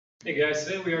Hey guys,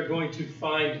 today we are going to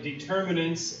find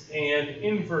determinants and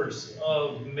inverse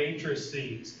of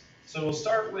matrices. So we'll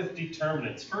start with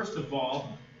determinants. First of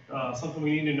all, something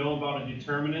we need to know about a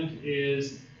determinant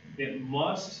is it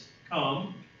must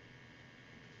come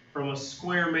from a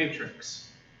square matrix.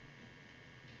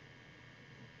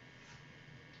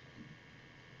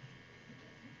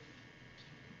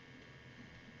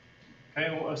 Okay,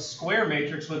 well, a square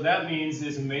matrix, what that means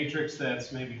is a matrix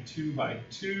that's maybe 2 by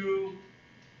 2,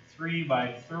 3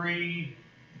 by 3,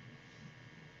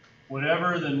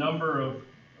 whatever the number of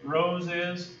rows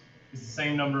is the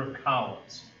same number of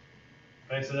columns.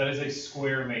 Okay, so that is a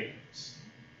square matrix.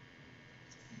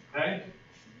 Okay,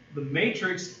 the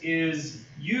matrix is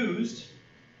used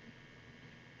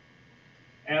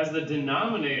as the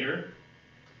denominator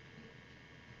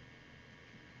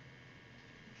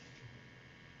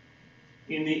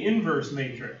in the inverse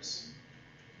matrix.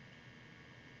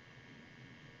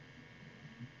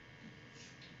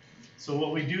 So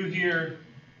what we do here,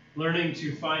 learning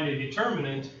to find a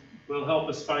determinant, will help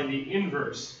us find the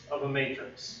inverse of a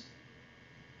matrix.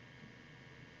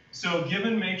 So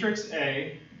given matrix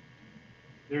A,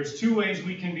 there's two ways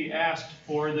we can be asked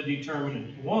for the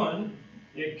determinant. One,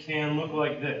 it can look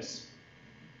like this.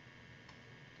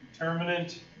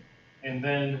 Determinant and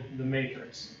then the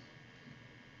matrix.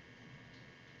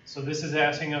 So this is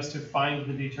asking us to find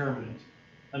the determinant.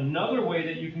 Another way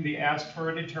that you can be asked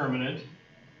for a determinant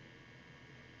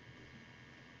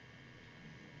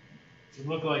would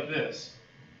look like this.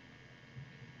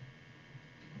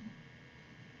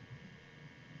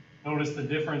 Notice the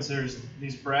difference, there's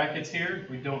these brackets here,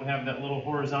 we don't have that little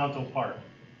horizontal part.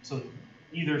 So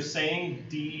either saying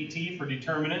DET for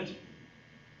determinant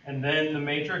and then the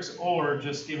matrix, or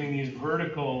just giving these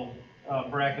vertical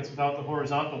brackets without the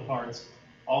horizontal parts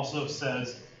also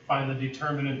says find the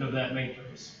determinant of that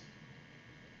matrix.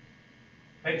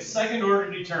 Okay, second order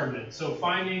determinant, so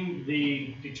finding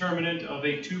the determinant of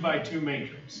a 2 by 2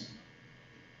 matrix.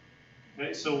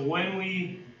 Okay, so when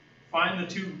we find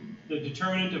the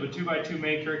determinant of a 2 by 2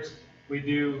 matrix, we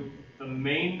do the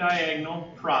main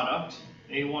diagonal product,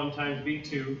 A1 times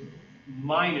B2,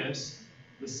 minus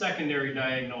the secondary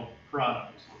diagonal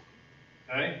product.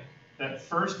 Okay? That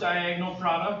first diagonal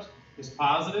product is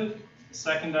positive, the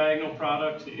second diagonal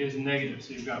product is negative.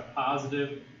 So you've got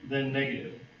positive, then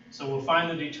negative. So we'll find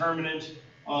the determinant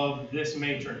of this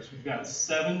matrix. We've got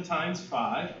 7 times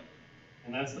 5,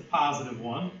 and that's the positive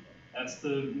one. That's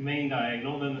the main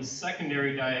diagonal. Then the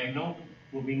secondary diagonal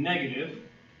will be negative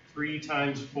 3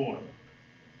 times 4.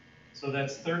 So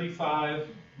that's 35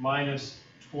 minus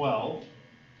 12,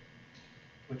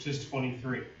 which is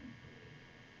 23.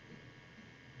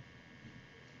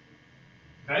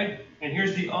 Okay, and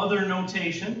here's the other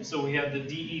notation. So we have the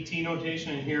DET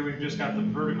notation, and here we've just got the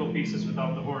vertical pieces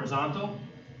without the horizontal.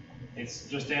 It's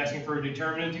just asking for a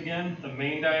determinant again. The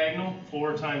main diagonal,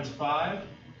 4 times 5,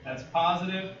 that's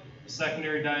positive. The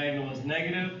secondary diagonal is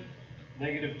negative,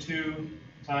 negative 2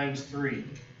 times 3.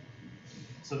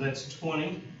 So that's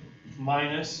 20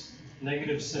 minus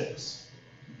negative 6.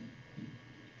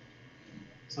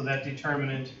 So that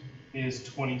determinant is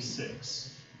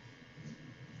 26.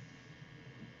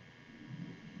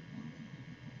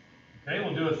 Okay,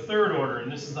 we'll do a third order,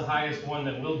 and this is the highest one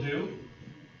that we'll do.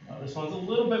 This one's a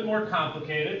little bit more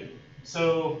complicated.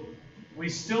 So we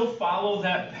still follow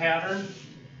that pattern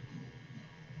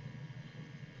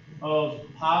of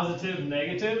positive,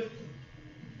 negative,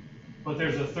 but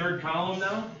there's a third column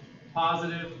now,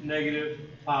 positive, negative,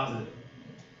 positive.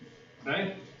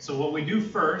 Okay, so what we do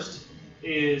first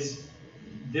is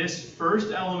this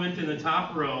first element in the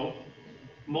top row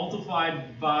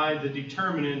multiplied by the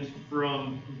determinant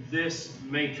from this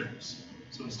matrix.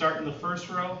 So we start in the first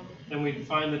row, then we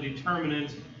find the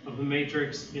determinant of the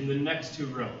matrix in the next 2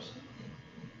 rows.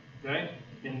 Okay,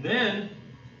 and then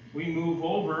we move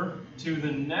over to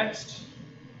the next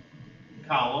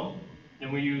column,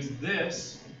 and we use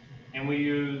this, and we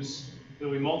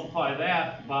multiply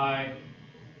that by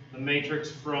the matrix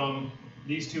from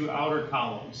these 2 outer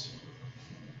columns.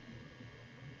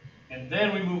 And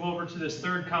then we move over to this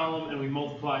third column, and we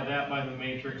multiply that by the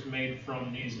matrix made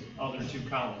from these other 2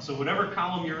 columns. So whatever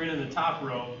column you're in the top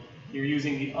row, you're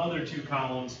using the other 2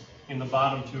 columns in the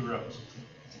bottom 2 rows.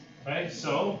 Okay,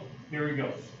 so here we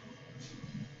go.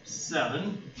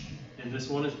 7, and this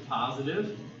one is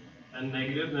positive, and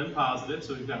negative, then positive.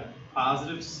 So we've got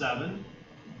positive 7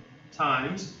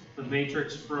 times the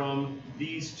matrix from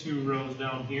these 2 rows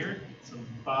down here. So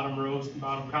bottom rows and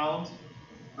bottom columns,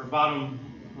 or bottom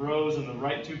rows in the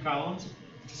right 2 columns.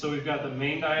 So we've got the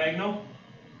main diagonal,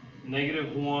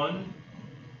 negative 1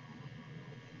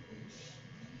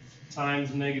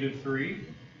 times negative 3.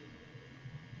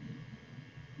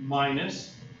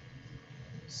 minus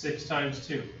 6 times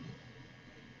 2.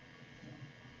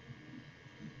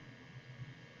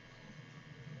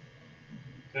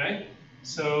 Okay,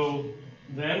 so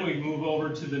then we move over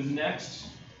to the next.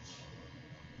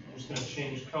 I'm just going to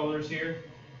change colors here.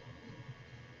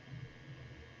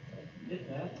 Get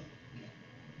that.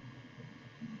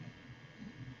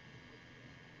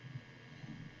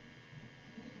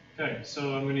 Okay,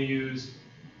 so I'm going to use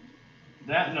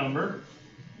that number.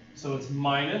 So it's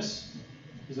minus,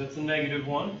 because that's the negative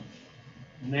one,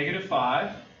 negative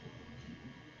 5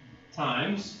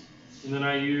 times, and then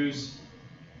I use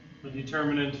the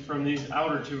determinant from these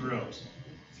outer two rows.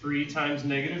 3 times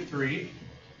negative 3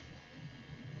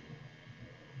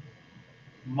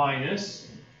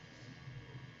 minus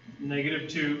negative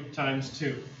 2 times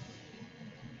 2.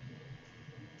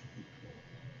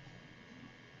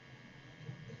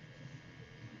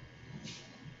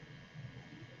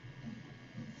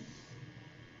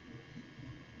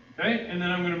 Okay, and then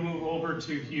I'm going to move over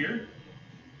to here.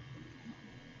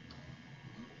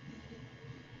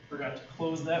 Forgot to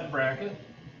close that bracket.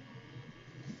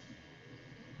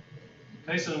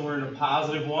 Okay, so then we're in a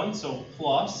positive one, so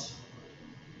plus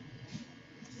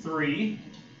 3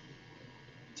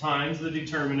 times the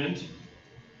determinant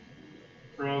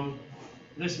from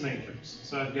this matrix.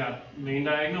 So I've got main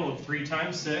diagonal of 3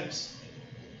 times 6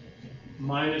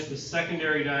 minus the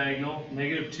secondary diagonal,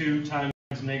 negative 2 times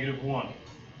negative 1.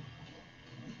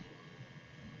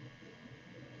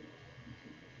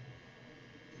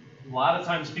 A lot of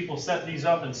times people set these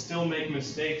up and still make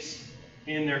mistakes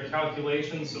in their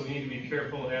calculations, so we need to be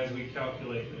careful as we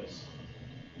calculate this.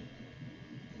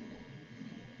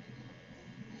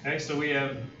 Okay, so we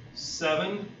have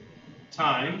 7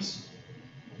 times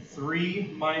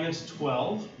 3 minus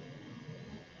 12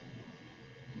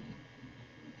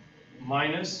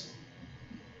 minus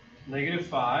negative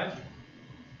 5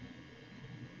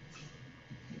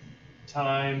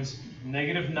 times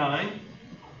negative 9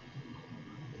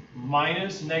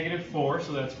 minus negative 4,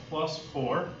 so that's plus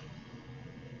 4,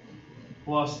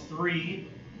 plus 3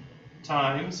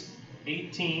 times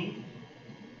 18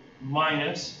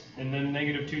 minus, and then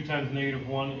negative 2 times negative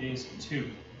 1 is 2.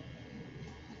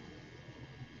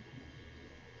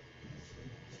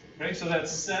 Okay, so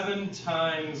that's 7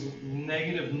 times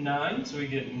negative 9, so we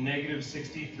get negative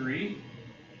 63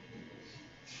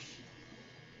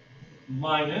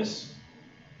 minus,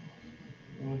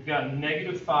 and we've got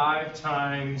negative 5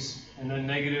 times, and then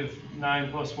negative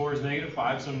 9 plus 4 is negative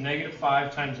 5, so negative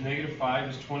 5 times negative 5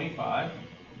 is 25,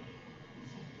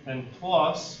 and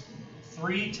plus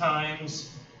 3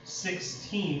 times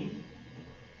 16,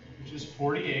 which is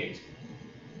 48.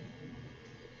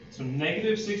 So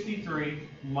negative 63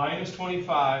 minus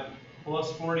 25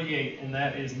 plus 48, and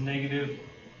that is negative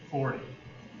 40.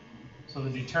 So the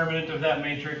determinant of that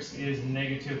matrix is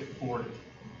negative 40.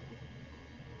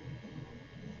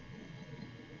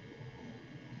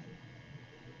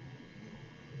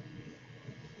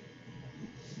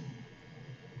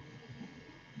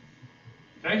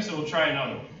 Okay, so we'll try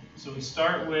another one. So we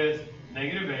start with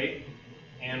negative 8,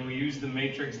 and we use the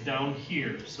matrix down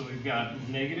here. So we've got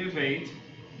negative 8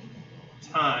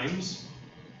 times,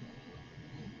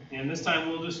 and this time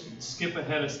we'll just skip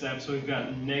ahead a step. So we've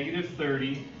got negative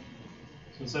 30.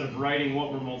 So instead of writing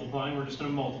what we're multiplying, we're just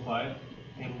going to multiply it.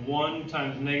 And 1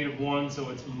 times negative 1, so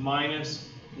it's minus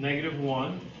negative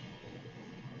 1.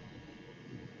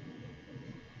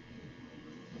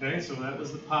 Okay, so that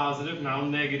was the positive, now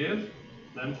negative,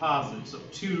 then positive. So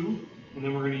 2, and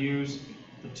then we're going to use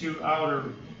the 2 outer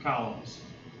columns.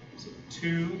 So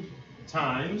 2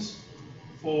 times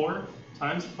 4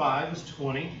 times 5 is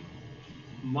 20,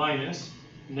 minus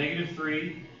negative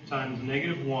 3 times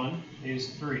negative 1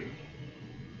 is 3.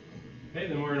 Okay,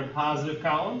 then we're in a positive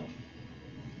column.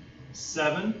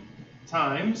 7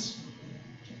 times,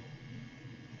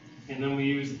 and then we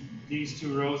use these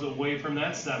two rows away from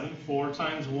that 7. 4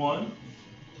 times 1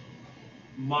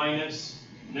 minus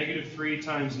negative 3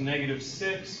 times negative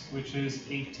 6, which is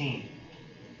 18.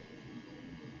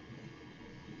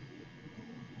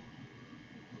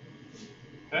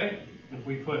 Okay, if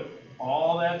we put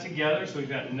all that together, so we've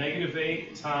got negative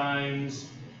 8 times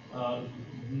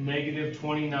negative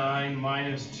 29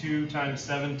 minus 2 times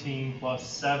 17 plus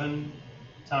 7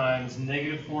 times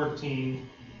negative 14,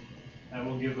 that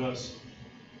will give us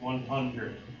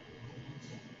 100.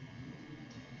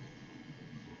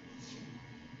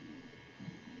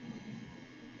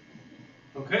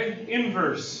 Okay,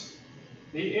 inverse.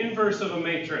 The inverse of a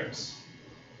matrix.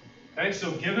 Okay,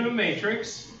 so given a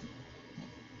matrix,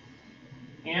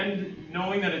 and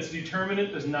knowing that its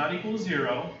determinant does not equal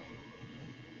 0,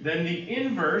 Then the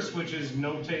inverse, which is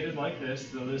notated like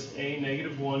this, so this A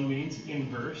 -1 means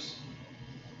inverse,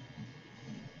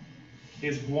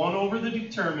 is 1 over the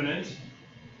determinant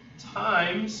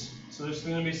times, so this is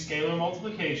going to be scalar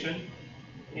multiplication,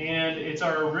 and it's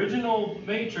our original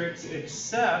matrix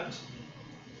except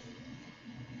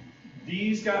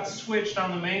these got switched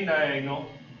on the main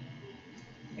diagonal,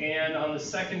 and on the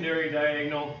secondary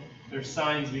diagonal their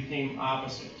signs became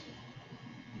opposite.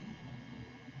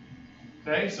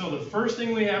 Okay, so the first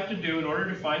thing we have to do in order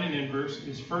to find an inverse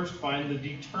is first find the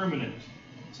determinant.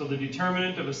 So the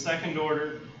determinant of a second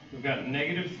order, we've got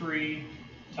 -3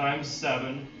 times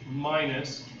 7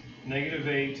 minus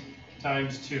 -8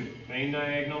 times 2. Main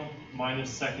diagonal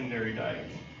minus secondary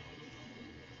diagonal.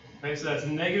 Okay, so that's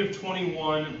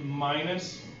 -21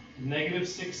 minus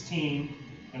 -16,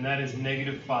 and that is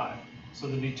 -5. So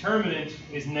the determinant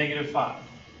is -5.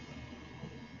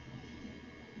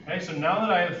 Okay, so now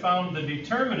that I have found the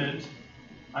determinant,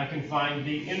 I can find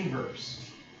the inverse.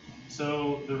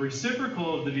 So the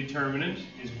reciprocal of the determinant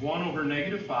is 1 over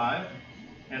 -5,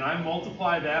 and I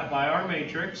multiply that by our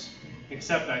matrix,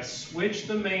 except I switch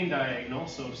the main diagonal,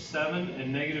 so 7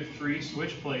 and -3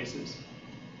 switch places.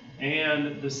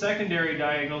 And the secondary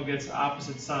diagonal gets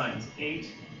opposite signs, 8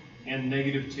 and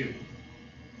 -2.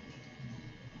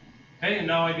 Okay, and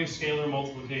now I do scalar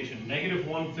multiplication.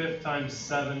 -1/5 times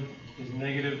 7 is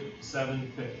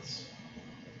 -7/5.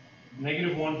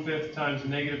 -1/5 times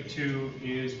 -2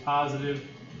 is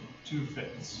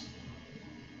 +2/5.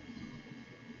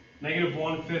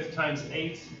 -1/5 times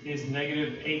 8 is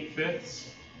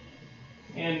 -8/5.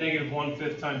 And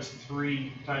 -1/5 times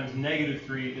 3 times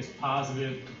 -3 is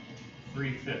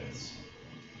 +3/5.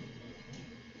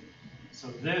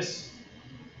 So this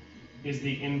is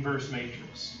the inverse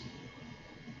matrix.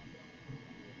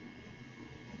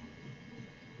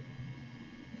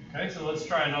 Okay, so let's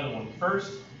try another one.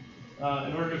 First,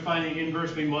 in order to find the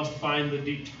inverse, we must find the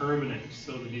determinant.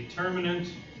 So the determinant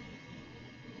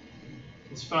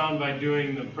is found by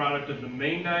doing the product of the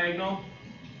main diagonal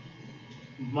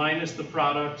minus the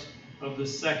product of the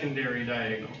secondary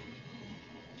diagonal.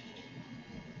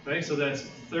 Okay, so that's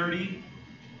 30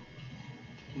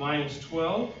 minus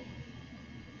 12.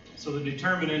 So the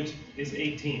determinant is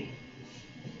 18.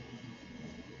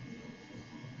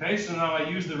 Okay, so now I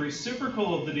use the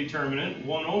reciprocal of the determinant,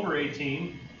 1 over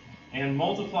 18, and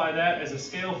multiply that as a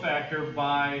scale factor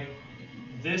by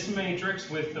this matrix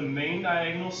with the main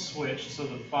diagonal switched, so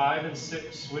the 5 and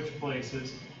 6 switch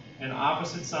places, and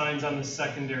opposite signs on the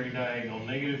secondary diagonal,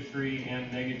 -3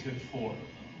 and -4.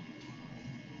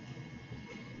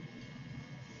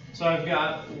 So I've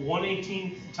got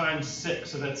 1/18 times 6,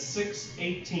 so that's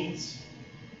 6/18,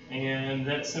 and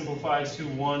that simplifies to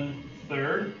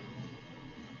 1/3.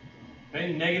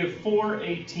 Okay,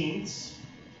 -4/18,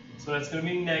 so that's going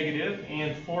to be negative,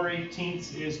 and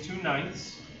 4/18 is 2/9.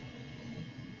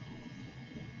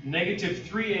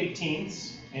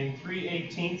 -3/18, and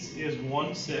 3/18 is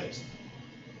 1/6.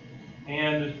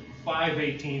 And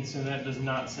 5/18, and that does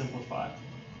not simplify.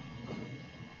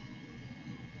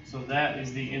 So that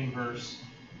is the inverse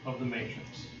of the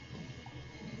matrix.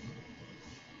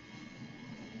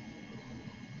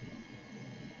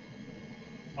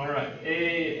 All right,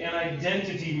 an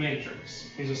identity matrix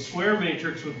is a square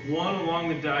matrix with 1 along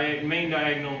the main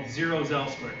diagonal, 0s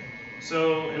elsewhere.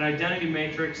 So an identity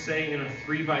matrix, say in a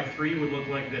 3x3, would look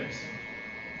like this.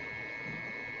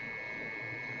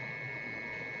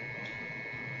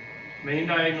 Main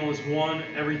diagonal is 1,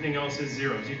 everything else is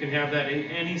 0s. You can have that in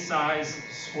any size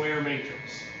square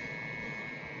matrix.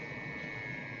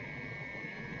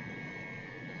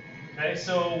 Okay,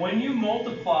 so when you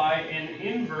multiply an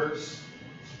inverse,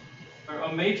 or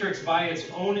a matrix by its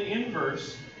own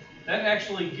inverse, that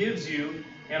actually gives you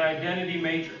an identity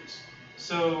matrix.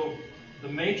 So the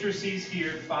matrices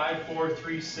here, 5, 4,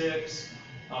 3, 6,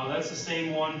 that's the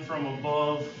same one from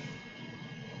above,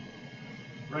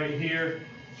 right here.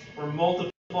 We're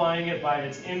multiplying it by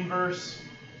its inverse,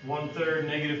 1/3,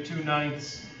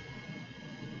 -2/9,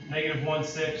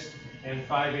 -1/6, and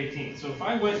 5/18. So if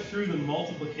I went through the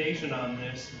multiplication on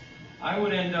this, I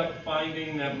would end up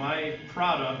finding that my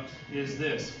product is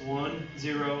this, 1,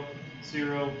 0,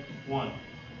 0, 1.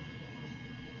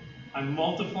 I'm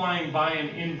multiplying by an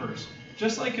inverse.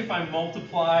 Just like if I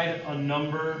multiplied a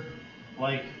number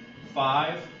like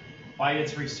 5 by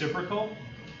its reciprocal,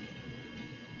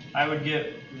 I would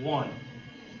get 1.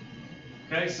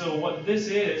 Okay, so what this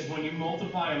is, when you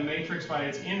multiply a matrix by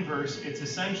its inverse, it's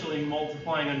essentially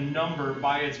multiplying a number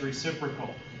by its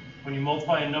reciprocal. When you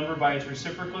multiply a number by its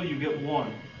reciprocal, you get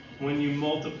 1. When you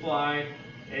multiply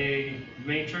a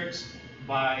matrix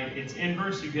by its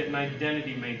inverse, you get an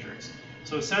identity matrix.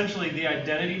 So essentially the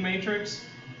identity matrix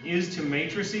is to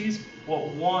matrices what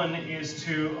 1 is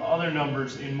to other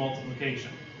numbers in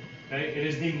multiplication. Okay? It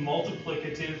is the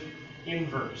multiplicative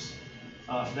inverse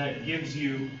that gives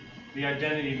you the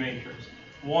identity matrix.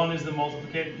 1 is the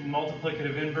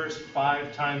multiplicative inverse,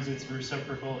 5 times its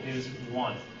reciprocal is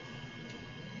 1.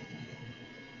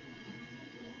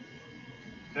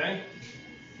 Okay?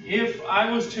 If I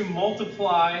was to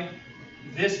multiply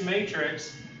this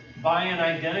matrix by an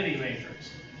identity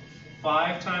matrix,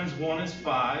 5 times 1 is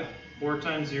 5, 4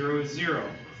 times 0 is 0,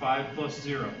 5 plus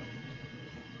 0.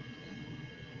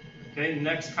 Okay,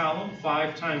 next column,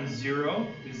 5 times 0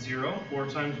 is 0, 4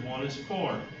 times 1 is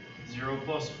 4, 0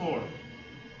 plus 4.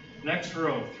 Next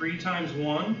row, 3 times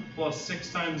 1 plus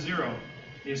 6 times 0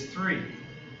 is 3.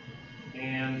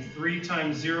 And 3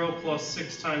 times 0 plus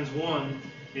 6 times 1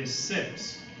 is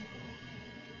 6.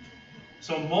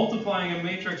 So multiplying a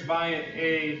matrix by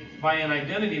an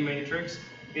identity matrix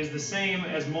is the same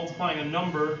as multiplying a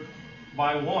number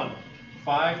by 1.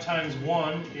 5 times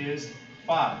 1 is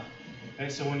 5. Okay,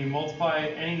 so when you multiply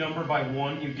any number by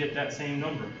 1, you get that same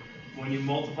number. When you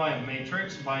multiply a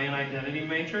matrix by an identity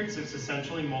matrix, it's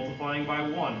essentially multiplying by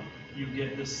 1. You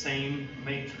get the same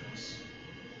matrix.